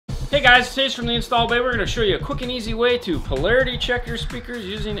Hey guys, today's from the Install Bay. We're going to show you a quick and easy way to polarity check your speakers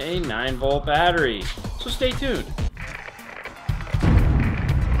using a 9-volt battery. So stay tuned.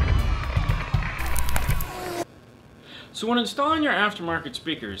 So when installing your aftermarket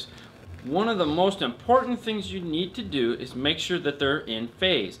speakers, one of the most important things you need to do is make sure that they're in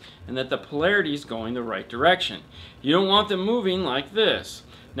phase and that the polarity is going the right direction. You don't want them moving like this.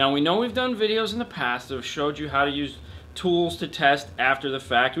 Now we know we've done videos in the past that have showed you how to use tools to test after the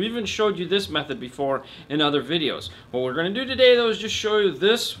fact. We even showed you this method before in other videos. What we're going to do today though is just show you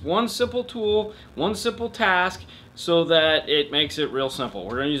this one simple tool, one simple task, so that it makes it real simple.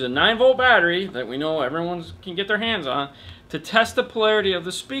 We're going to use a 9-volt battery that we know everyone can get their hands on to test the polarity of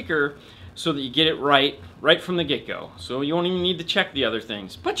the speaker so that you get it right from the get-go. So you won't even need to check the other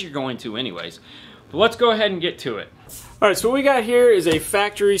things, but you're going to anyways. But let's go ahead and get to it. Alright, so what we got here is a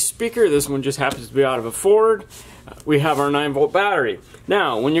factory speaker. This one just happens to be out of a Ford. We have our 9-volt battery.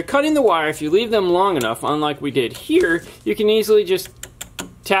 Now, when you're cutting the wire, if you leave them long enough, unlike we did here, you can easily just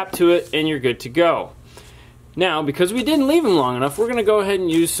tap to it and you're good to go. Now, because we didn't leave them long enough, we're going to go ahead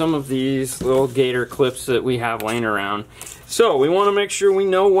and use some of these little gator clips that we have laying around. So, we want to make sure we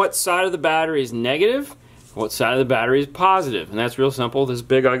know what side of the battery is negative, what side of the battery is positive. And that's real simple. This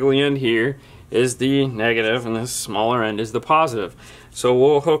big ugly end here is the negative and this smaller end is the positive. So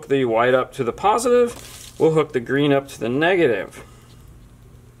we'll hook the white up to the positive, we'll hook the green up to the negative.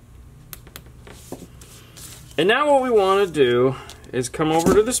 And now what we want to do is come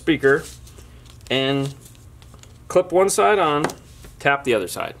over to the speaker and clip one side on, tap the other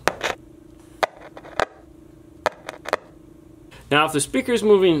side. Now if the speaker is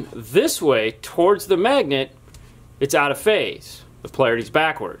moving this way towards the magnet, it's out of phase. The polarity's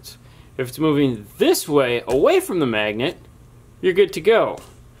backwards. If it's moving this way away from the magnet, you're good to go.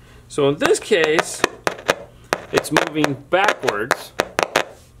 So in this case, it's moving backwards.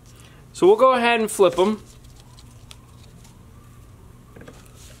 So we'll go ahead and flip them.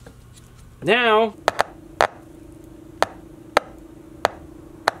 Now,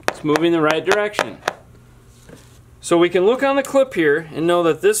 it's moving the right direction. So we can look on the clip here and know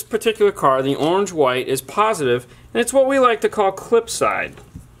that this particular car, the orange-white, is positive, and it's what we like to call clip side,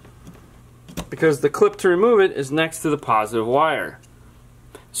 because the clip to remove it is next to the positive wire.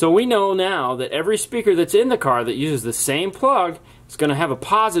 So we know now that every speaker that's in the car that uses the same plug is going to have a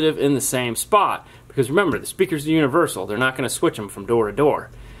positive in the same spot. Because remember, the speakers are universal. They're not going to switch them from door to door.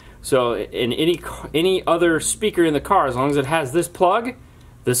 So in any other speaker in the car, as long as it has this plug,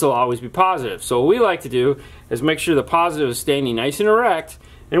 this will always be positive. So what we like to do is make sure the positive is standing nice and erect,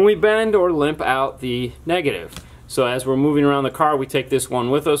 and we bend or limp out the negative. So as we're moving around the car, we take this one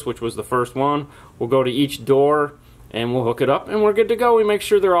with us, which was the first one. We'll go to each door and we'll hook it up and we're good to go. We make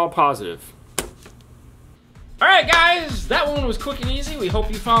sure they're all positive. Alright guys, that one was quick and easy. We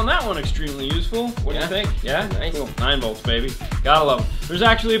hope you found that one extremely useful. What do you think? Yeah? Nice. Cool. 9 volts, baby. Gotta love them. There's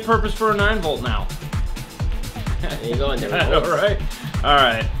actually a purpose for a 9-volt now. There you go. Alright.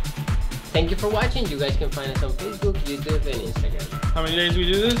 Alright. Thank you for watching. You guys can find us on Facebook, YouTube, and Instagram. How many days we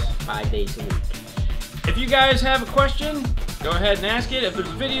do this? 5 days a week. If you guys have a question, go ahead and ask it. If there's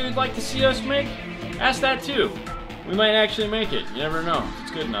a video you'd like to see us make, ask that too. We might actually make it. You never know.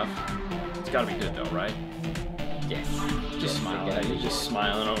 It's good enough. It's gotta be good though, right? Yes. Just smiling. You're just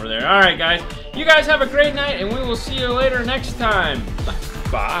smiling over there. Alright guys, you guys have a great night and we will see you later next time. Bye.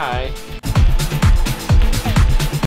 Bye.